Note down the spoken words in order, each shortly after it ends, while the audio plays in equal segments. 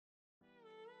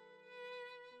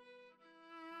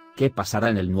¿Qué pasará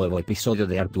en el nuevo episodio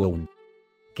de Artuun?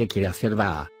 ¿Qué quiere hacer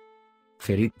Baha?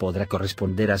 ¿Ferit podrá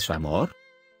corresponder a su amor?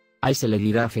 ¿Ayşe le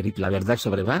dirá a Ferit la verdad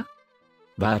sobre Baha?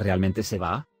 ¿Baha realmente se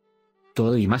va?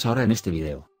 Todo y más ahora en este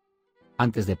video.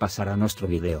 Antes de pasar a nuestro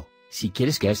video, si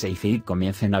quieres que Ayşe y Ferit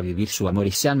comiencen a vivir su amor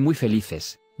y sean muy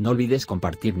felices, no olvides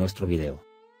compartir nuestro video.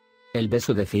 El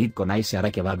beso de Ferit con Ayşe hará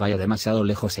que Baha vaya demasiado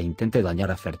lejos e intente dañar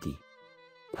a Ferti.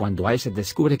 Cuando Ayşe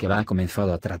descubre que Baha ha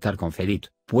comenzado a tratar con Ferit,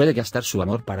 puede gastar su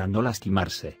amor para no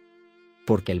lastimarse.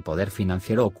 Porque el poder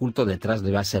financiero oculto detrás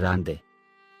de Baha será Hande.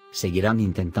 Seguirán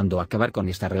intentando acabar con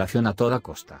esta relación a toda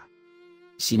costa.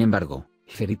 Sin embargo,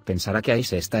 Ferit pensará que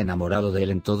Ayşe está enamorado de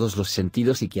él en todos los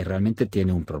sentidos y que realmente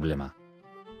tiene un problema.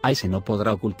 Ayşe no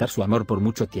podrá ocultar su amor por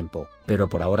mucho tiempo, pero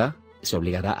por ahora, se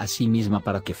obligará a sí misma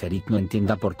para que Ferit no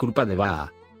entienda por culpa de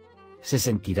Baha. Se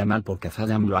sentirá mal porque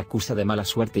Adam lo acusa de mala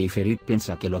suerte y Ferit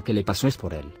piensa que lo que le pasó es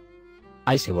por él.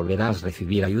 Ayşe volverá a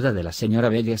recibir ayuda de la señora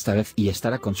Bella esta vez y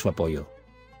estará con su apoyo.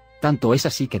 Tanto es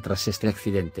así que tras este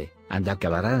accidente, Hande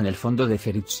acabará en el fondo de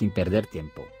Ferit sin perder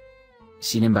tiempo.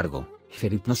 Sin embargo,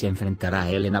 Ferit no se enfrentará a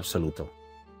él en absoluto.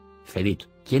 Ferit,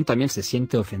 quien también se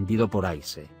siente ofendido por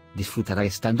Ayşe, disfrutará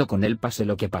estando con él pase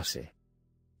lo que pase.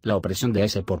 La opresión de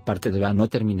Ayşe por parte de Baha no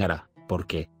terminará,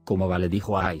 porque, como Baha le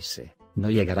dijo a Ayşe, no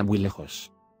llegará muy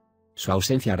lejos. Su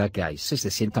ausencia hará que Ayşe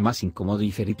se sienta más incómodo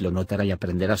y Ferit lo notará y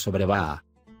aprenderá sobre Baha.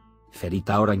 Ferit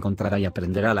ahora encontrará y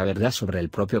aprenderá la verdad sobre el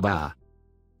propio Baha.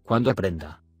 Cuando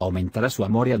aprenda, aumentará su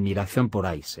amor y admiración por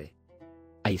Ayşe.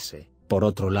 Ayşe, por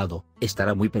otro lado,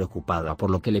 estará muy preocupada por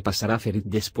lo que le pasará a Ferit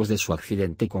después de su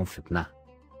accidente con Fitna.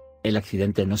 El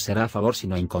accidente no será a favor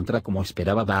sino en contra como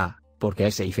esperaba Baha, porque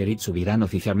Ayşe y Ferit subirán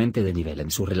oficialmente de nivel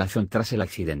en su relación tras el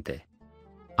accidente.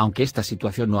 Aunque esta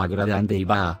situación no agrade a Hande y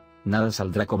Baha, nada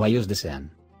saldrá como ellos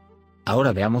desean.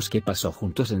 Ahora veamos qué pasó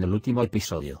juntos en el último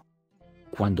episodio.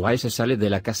 Cuando Ayşe sale de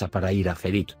la casa para ir a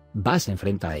Ferit, Baha se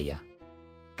enfrenta a ella.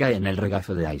 Cae en el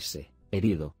regazo de Ayşe,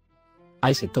 herido.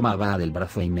 Ayşe toma a Baha del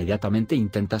brazo e inmediatamente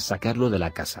intenta sacarlo de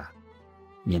la casa.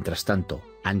 Mientras tanto,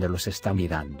 Hande los está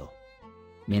mirando.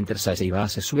 Mientras Ayşe y Baha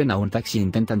se suben a un taxi e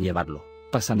intentan llevarlo,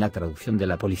 pasan la traducción de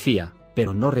la policía,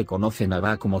 pero no reconocen a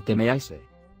Baha como teme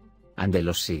Ayşe. Hande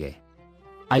los sigue.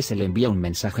 Ayşe le envía un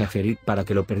mensaje a Ferit para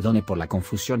que lo perdone por la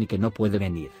confusión y que no puede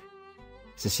venir.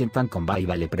 Se sientan con Baha y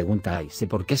Baha le pregunta a Ayşe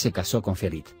por qué se casó con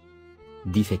Ferit.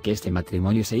 Dice que este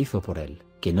matrimonio se hizo por él,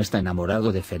 que no está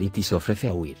enamorado de Ferit y se ofrece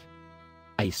a huir.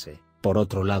 Ayşe, por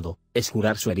otro lado, es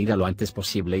curar su herida lo antes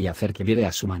posible y hacer que vive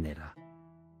a su manera.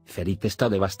 Ferit está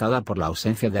devastada por la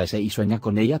ausencia de Ayşe y sueña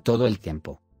con ella todo el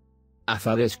tiempo.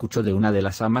 Hande escuchó de una de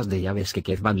las amas de llaves que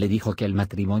Kezban le dijo que el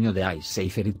matrimonio de Ayşe y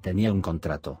Ferit tenía un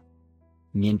contrato.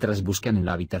 Mientras buscan en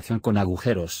la habitación con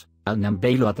agujeros, Adnan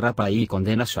Bey lo atrapa ahí y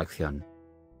condena su acción.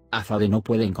 Hande no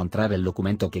puede encontrar el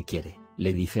documento que quiere,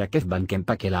 le dice a Kezban que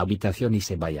empaque la habitación y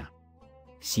se vaya.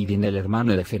 Si bien el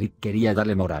hermano de Ferit quería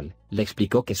darle moral, le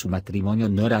explicó que su matrimonio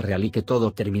no era real y que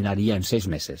todo terminaría en 6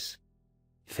 meses.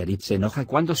 Ferit se enoja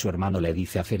cuando su hermano le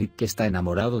dice a Ferit que está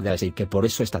enamorado de Ayşe y que por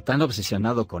eso está tan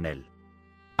obsesionado con él.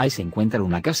 Ayşe encuentra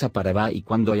una casa para Baha y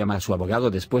cuando llama a su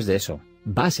abogado después de eso,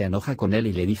 Baha se enoja con él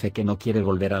y le dice que no quiere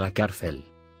volver a la cárcel.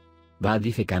 Baha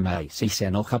dice que ama a Ayşe y se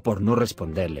enoja por no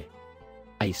responderle.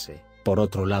 Ayşe, por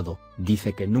otro lado,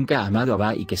 dice que nunca ha amado a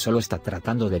Baha y que solo está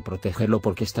tratando de protegerlo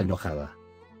porque está enojada.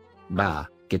 Baha,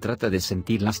 que trata de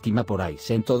sentir lástima por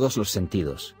Ayşe en todos los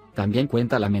sentidos, también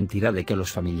cuenta la mentira de que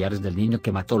los familiares del niño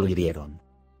que mató lo hirieron.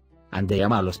 Hande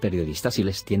llama a los periodistas y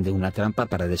les tiende una trampa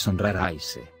para deshonrar a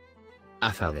Ayşe.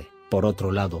 Hande, por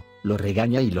otro lado, lo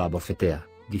regaña y lo abofetea,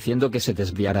 diciendo que se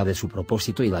desviará de su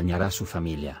propósito y dañará a su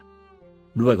familia.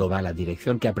 Luego va a la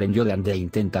dirección que aprendió de Hande e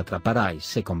intenta atrapar a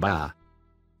Ayşe con Baha.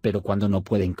 Pero cuando no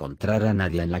puede encontrar a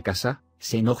nadie en la casa,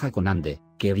 se enoja con Hande,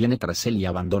 que viene tras él y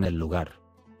abandona el lugar.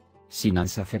 Sinan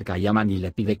se acerca a Yaman y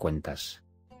le pide cuentas.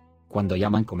 Cuando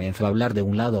Yaman comienza a hablar de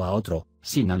un lado a otro,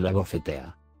 Sinan lo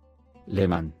abofetea.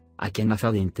 Leman, a quien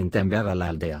Hande intenta enviar a la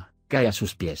aldea, cae a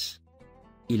sus pies.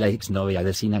 Y la exnovia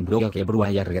de Sinan ruega que Bru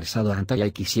haya regresado a Antalya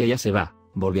y que si ella se va,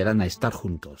 volverán a estar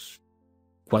juntos.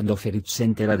 Cuando Ferit se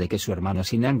entera de que su hermano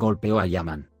Sinan golpeó a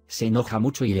Yaman, se enoja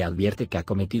mucho y le advierte que ha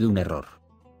cometido un error.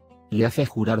 Le hace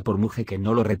jurar por Muje que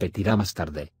no lo repetirá más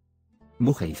tarde.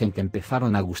 Muje dicen que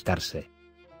empezaron a gustarse.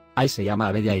 Ayşe llama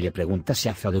a Bella y le pregunta si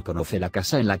Hande conoce la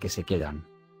casa en la que se quedan.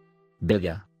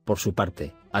 Bella, por su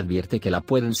parte, advierte que la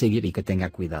pueden seguir y que tenga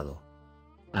cuidado.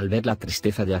 Al ver la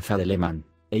tristeza de Hande Leman,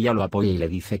 ella lo apoya y le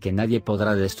dice que nadie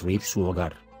podrá destruir su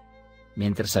hogar.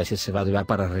 Mientras Ayşe se va de Baha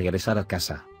para regresar a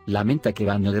casa, lamenta que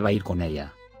Baha no deba ir con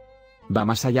ella. Va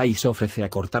más allá y se ofrece a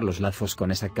cortar los lazos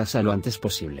con esa casa lo antes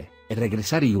posible,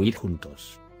 regresar y huir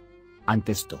juntos.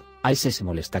 Ante esto, Ayşe se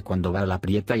molesta cuando Baha la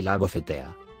aprieta y la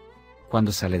abofetea.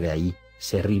 Cuando sale de ahí,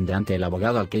 se rinde ante el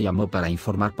abogado al que llamó para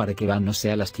informar para que Baha no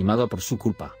sea lastimado por su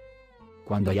culpa.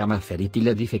 Cuando llama a Ferit y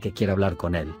le dice que quiere hablar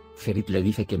con él, Ferit le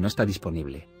dice que no está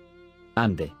disponible.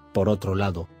 Hande, por otro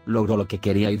lado, logró lo que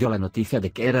quería y dio la noticia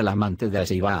de que era el amante de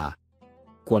Ayşe y Baha.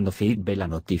 Cuando Ferit ve la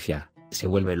noticia, se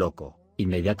vuelve loco,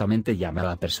 inmediatamente llama a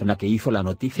la persona que hizo la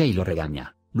noticia y lo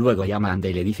regaña, luego llama a Hande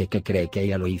y le dice que cree que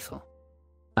ella lo hizo.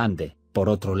 Hande, por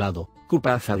otro lado,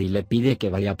 culpa a Ferit y le pide que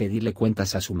vaya a pedirle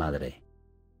cuentas a su madre.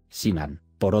 Sinan,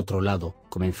 por otro lado,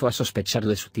 comenzó a sospechar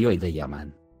de su tío y de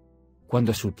Yaman.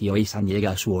 Cuando su tío Isan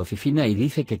llega a su oficina y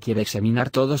dice que quiere examinar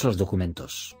todos los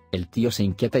documentos, el tío se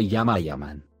inquieta y llama a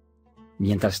Yaman.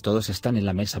 Mientras todos están en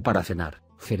la mesa para cenar,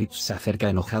 Ferit se acerca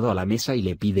enojado a la mesa y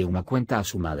le pide una cuenta a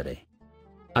su madre.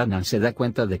 Adnan se da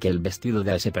cuenta de que el vestido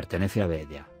de Ayşe pertenece a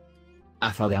ella.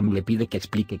 Azadam le pide que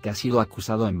explique que ha sido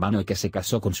acusado en vano y que se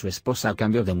casó con su esposa a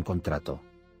cambio de un contrato.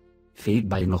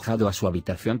 Ferit va enojado a su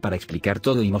habitación para explicar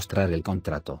todo y mostrar el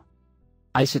contrato.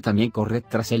 Ayşe también corre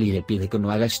tras él y le pide que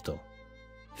no haga esto.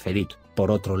 Ferit,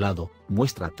 por otro lado,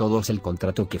 muestra a todos el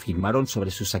contrato que firmaron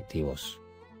sobre sus activos.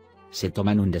 Se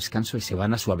toman un descanso y se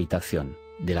van a su habitación,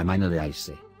 de la mano de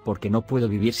Ayşe, porque no puedo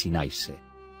vivir sin Ayşe.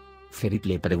 Ferit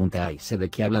le pregunta a Ayşe de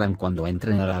qué hablarán cuando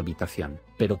entren a la habitación,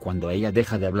 pero cuando ella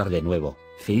deja de hablar de nuevo,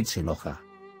 Ferit se enoja.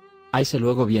 Ayşe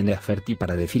luego viene a Ferti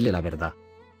para decirle la verdad.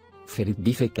 Ferit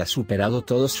dice que ha superado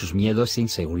todos sus miedos e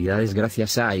inseguridades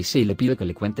gracias a Ayşe y le pide que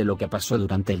le cuente lo que pasó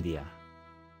durante el día.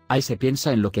 Ayşe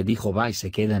piensa en lo que dijo Baha y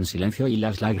se queda en silencio y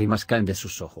las lágrimas caen de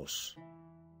sus ojos.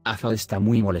 Azad está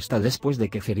muy molesta después de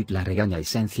que Ferit la regaña y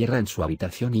se encierra en su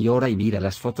habitación y llora y mira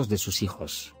las fotos de sus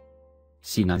hijos.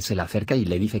 Sinan se le acerca y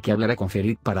le dice que hablará con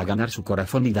Ferit para ganar su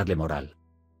corazón y darle moral.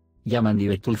 Yaman y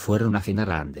Betul fueron a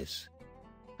cenar a Andes.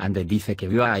 Hande dice que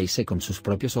vio a Ayşe con sus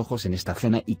propios ojos en esta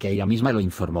cena y que ella misma lo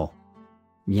informó.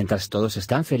 Mientras todos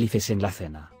están felices en la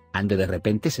cena, Hande de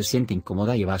repente se siente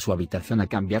incómoda y va a su habitación a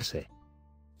cambiarse.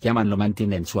 Yaman lo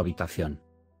mantiene en su habitación.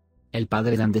 El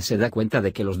padre de Hande se da cuenta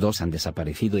de que los dos han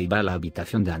desaparecido y va a la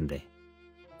habitación de Hande.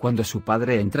 Cuando su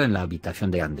padre entra en la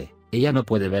habitación de Hande, ella no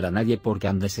puede ver a nadie porque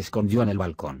Hande se escondió en el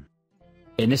balcón.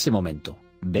 En ese momento,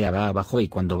 ve a Baha abajo y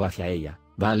cuando va hacia ella,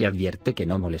 Baha le advierte que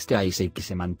no moleste a Ayşe y que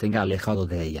se mantenga alejado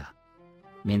de ella.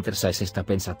 Mientras Ayşe está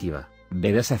pensativa,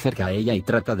 Baha se acerca a ella y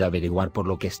trata de averiguar por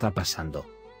lo que está pasando.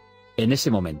 En ese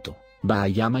momento, Baha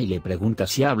llama y le pregunta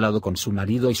si ha hablado con su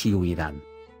marido y si huirán.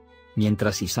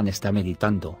 Mientras Isan está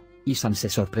meditando, Isan se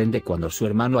sorprende cuando su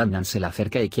hermano Adnan se le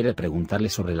acerca y quiere preguntarle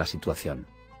sobre la situación.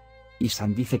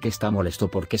 Isan dice que está molesto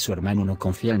porque su hermano no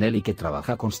confía en él y que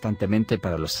trabaja constantemente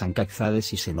para los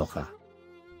Sankakzades y se enoja.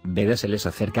 Baha se les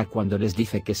acerca cuando les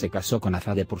dice que se casó con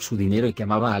Azade por su dinero y que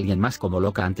amaba a alguien más como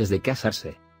loca antes de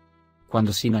casarse.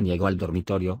 Cuando Sinan llegó al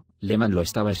dormitorio, Leman lo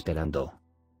estaba esperando.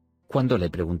 Cuando le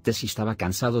pregunté si estaba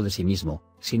cansado de sí mismo,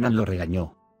 Sinan lo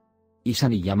regañó.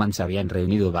 Isan y Yaman se habían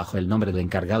reunido bajo el nombre de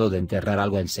encargado de enterrar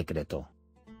algo en secreto.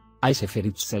 Ayşe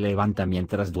Ferit se levanta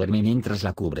mientras duerme mientras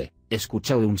la cubre,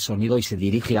 escucha un sonido y se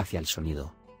dirige hacia el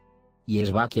sonido. Y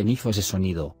es Baha quien hizo ese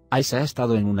sonido. Ayşe ha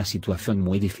estado en una situación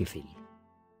muy difícil.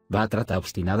 Baha trata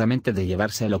obstinadamente de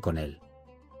llevárselo con él.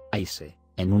 Ayşe,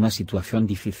 en una situación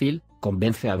difícil,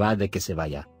 convence a Baha de que se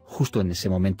vaya. Justo en ese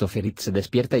momento Ferit se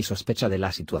despierta y sospecha de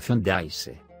la situación de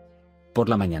Ayşe. Por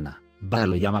la mañana, Baha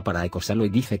lo llama para acosarlo y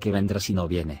dice que vendrá si no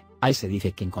viene. Ayşe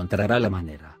dice que encontrará la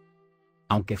manera.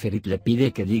 Aunque Ferit le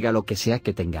pide que diga lo que sea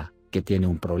que tenga, que tiene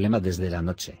un problema desde la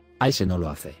noche, Ayşe no lo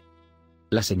hace.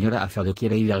 La señora Azade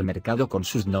quiere ir al mercado con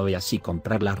sus novias y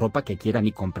comprar la ropa que quieran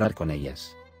y comprar con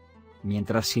ellas.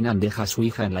 Mientras Sinan deja a su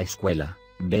hija en la escuela,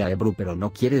 ve a Ebru pero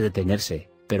no quiere detenerse,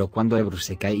 pero cuando Ebru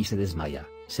se cae y se desmaya,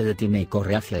 se detiene y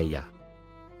corre hacia ella.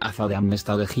 Azade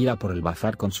está de gira por el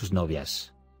bazar con sus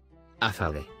novias.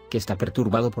 Azade, que está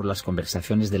perturbado por las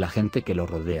conversaciones de la gente que lo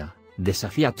rodea,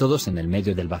 desafía a todos en el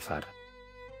medio del bazar.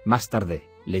 Más tarde,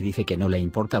 le dice que no le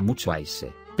importa mucho a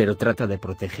Ayşe, pero trata de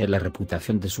proteger la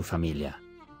reputación de su familia.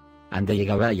 Hande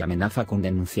llega y amenaza con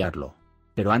denunciarlo.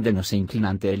 Pero Hande no se inclina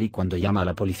ante él y cuando llama a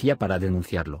la policía para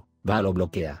denunciarlo, Baha lo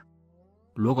bloquea.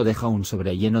 Luego deja un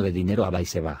sobre lleno de dinero a Baha y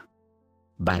se va.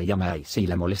 Baha llama a Ayşe y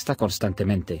la molesta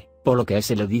constantemente, por lo que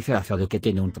Ayşe le dice a Azade que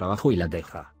tiene un trabajo y la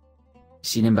deja.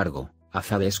 Sin embargo,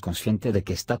 Azade es consciente de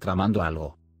que está tramando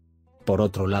algo. Por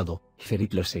otro lado,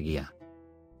 Ferit lo seguía.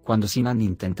 Cuando Sinan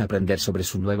intenta aprender sobre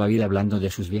su nueva vida hablando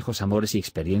de sus viejos amores y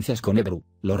experiencias con Ebru,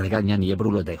 lo regañan y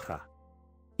Ebru lo deja.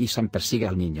 Isan persigue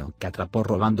al niño que atrapó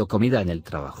robando comida en el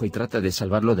trabajo y trata de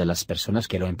salvarlo de las personas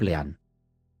que lo emplean.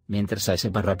 Mientras Ayşe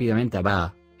va rápidamente a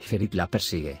Baha, Ferit la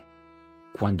persigue.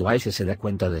 Cuando Ayşe se da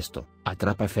cuenta de esto,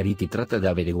 atrapa a Ferit y trata de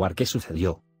averiguar qué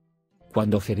sucedió.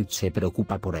 Cuando Ferit se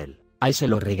preocupa por él, Ayşe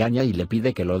lo regaña y le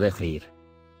pide que lo deje ir.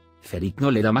 Ferit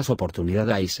no le da más oportunidad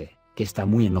a Ayşe, que está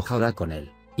muy enojada con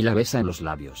él, y la besa en los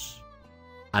labios.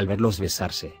 Al verlos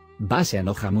besarse, Baha se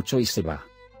enoja mucho y se va.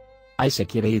 Ayşe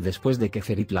quiere ir después de que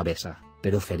Ferit la besa,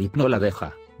 pero Ferit no la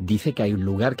deja, dice que hay un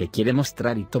lugar que quiere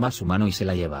mostrar y toma su mano y se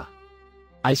la lleva.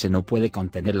 Ayşe no puede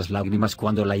contener las lágrimas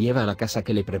cuando la lleva a la casa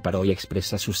que le preparó y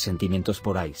expresa sus sentimientos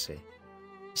por Ayşe.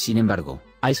 Sin embargo,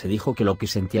 Ayşe dijo que lo que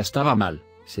sentía estaba mal,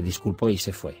 se disculpó y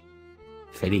se fue.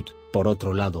 Ferit, por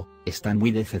otro lado, está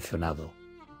muy decepcionado.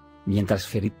 Mientras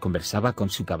Ferit conversaba con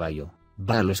su caballo,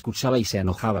 Baha lo escuchaba y se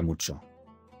enojaba mucho.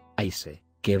 Ayşe,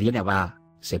 que viene a Baha,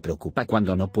 se preocupa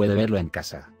cuando no puede verlo en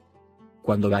casa.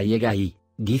 Cuando Baha llega ahí,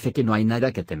 dice que no hay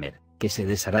nada que temer, que se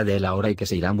deshará de él ahora y que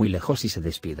se irá muy lejos y se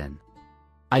despiden.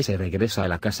 Ayşe regresa a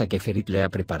la casa que Ferit le ha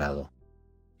preparado.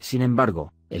 Sin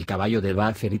embargo, el caballo de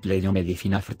Baha Ferit le dio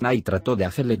medicina Fragman y trató de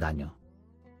hacerle daño.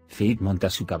 Ferit monta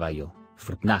su caballo,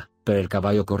 Fragman, pero el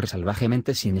caballo corre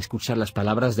salvajemente sin escuchar las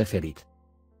palabras de Ferit.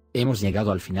 Hemos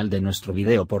llegado al final de nuestro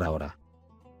video por ahora.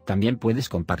 También puedes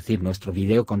compartir nuestro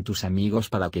video con tus amigos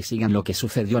para que sigan lo que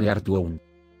sucedió en Yarası 7.Bölüm.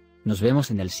 Nos vemos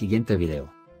en el siguiente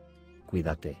video.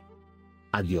 Cuídate.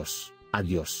 Adiós,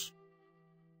 adiós.